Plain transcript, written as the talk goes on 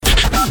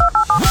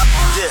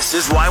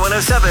is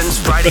Y107's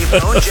Friday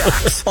Phone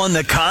Jacks on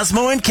the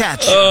Cosmo and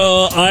Cat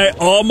Show. I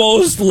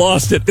almost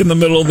lost it in the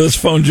middle of this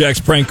Phone Jacks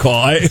prank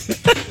call.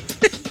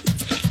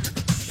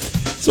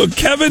 So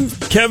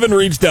Kevin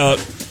reached out,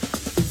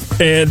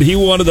 and he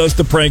wanted us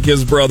to prank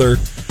his brother,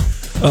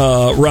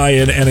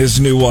 Ryan, and his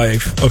new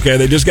wife. Okay,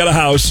 they just got a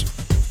house.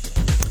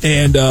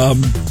 And,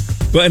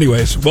 but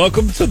anyways,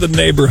 welcome to the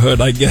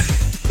neighborhood, I guess.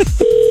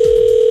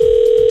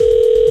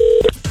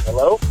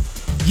 Hello?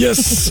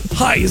 Yes.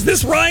 Hi, is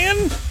this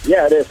Ryan?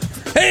 Yeah, it is.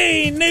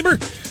 Hey, neighbor.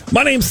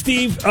 My name's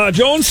Steve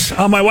Jones.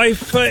 My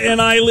wife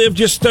and I live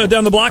just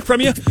down the block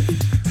from you,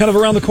 kind of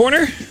around the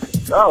corner.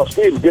 Oh,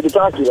 Steve, good to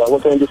talk to you.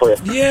 What can I do for you?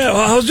 Yeah,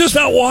 well, I was just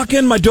out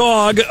walking my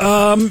dog,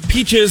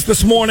 Peaches,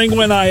 this morning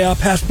when I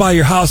passed by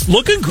your house.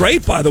 Looking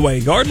great, by the way.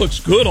 Yard looks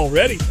good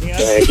already. Yeah.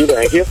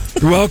 Thank you.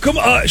 You're welcome.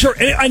 Sure.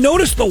 And I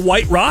noticed the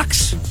white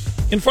rocks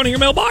in front of your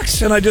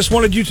mailbox, and I just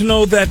wanted you to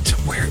know that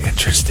we're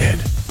interested.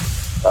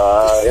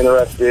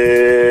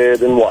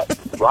 Interested in what?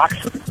 Rocks?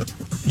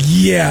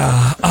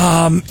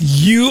 Yeah,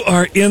 you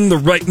are in the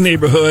right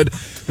neighborhood.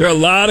 There are a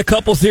lot of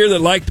couples here that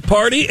like to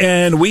party,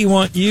 and we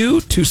want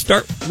you to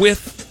start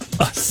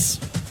with us.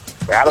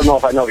 I don't know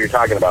if I know what you're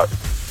talking about.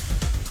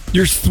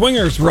 You're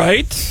swingers,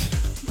 right?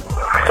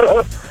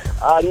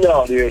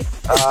 No, dude.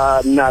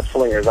 Not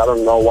swingers. I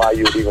don't know why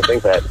you would even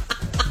think that.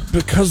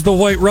 Because the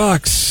white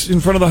rocks in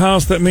front of the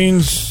house, that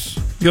means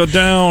you're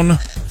down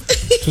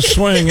to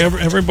swing.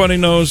 Everybody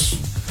knows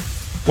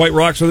white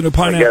rocks are the new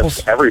pineapples.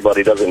 I guess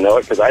everybody doesn't know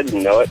it because I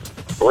didn't know it.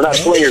 We're not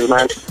swingers,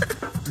 man.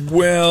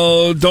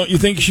 Well, don't you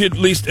think you should at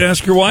least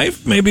ask your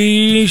wife?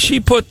 Maybe she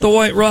put the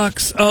white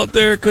rocks out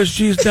there because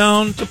she's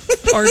down to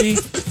party.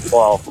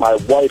 Well, my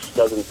wife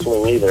doesn't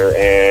swing either,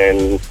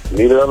 and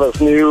neither of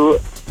us knew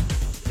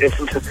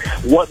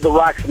what the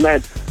rocks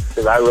meant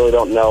because I really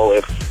don't know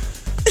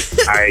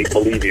if I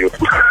believe you.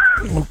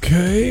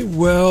 Okay,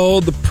 well,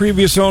 the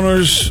previous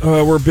owners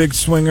were big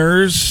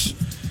swingers.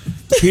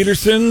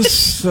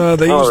 Petersons,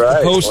 they used to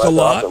post a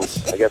lot.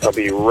 Awesome. I guess I'll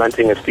be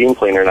renting a steam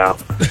cleaner now.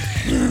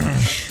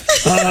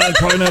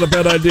 Probably not a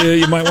bad idea.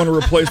 You might want to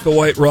replace the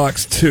white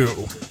rocks, too.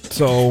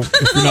 So,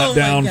 if you're not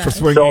down for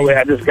swinging. So,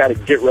 I just got to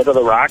get rid of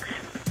the rocks,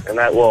 and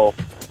that will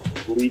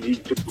lead you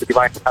to be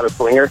like a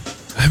swinger?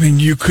 I mean,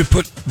 you could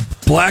put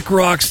black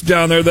rocks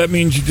down there. That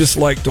means you just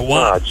like to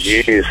watch. Oh,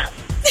 jeez.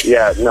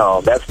 Yeah,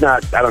 no, that's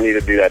not, I don't need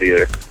to do that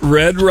either.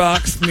 Red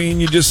rocks mean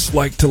you just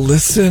like to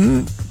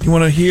listen. You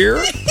want to hear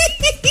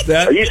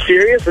that? Are you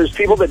serious? There's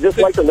people that just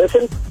like to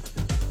listen?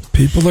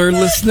 People are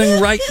listening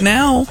right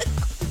now,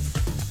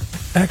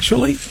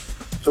 actually.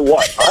 So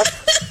what, us?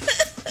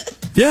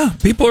 Yeah,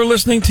 people are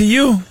listening to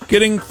you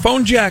getting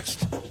phone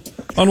jacked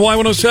on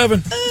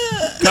Y107.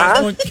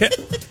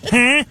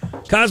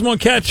 Cosmo and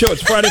Cat Show.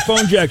 It's Friday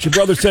Phone Jacks. Your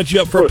brother set you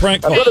up for a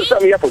prank call. My brother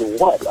set me up with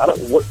what?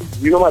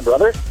 You know my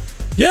brother?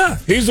 Yeah,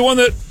 he's the one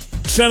that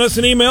sent us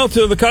an email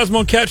to the Cosmo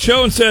and Cat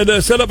Show and said,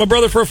 set up my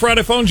brother for a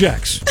Friday Phone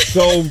Jacks.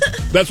 So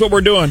that's what we're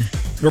doing.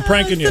 We're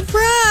pranking you.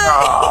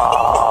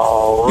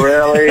 Oh,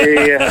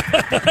 really?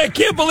 I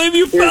can't believe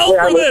you Seriously, fell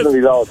I for listen to this.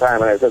 these all the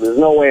time, and I said, there's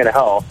no way in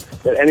hell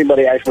that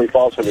anybody actually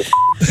falls for this.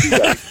 You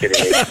gotta be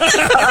kidding me.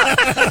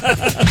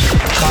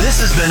 This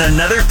has been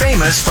another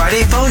famous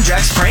Friday Phone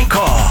Jacks prank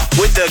call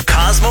with the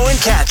Cosmo and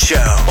Cat Show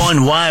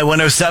on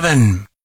Y107.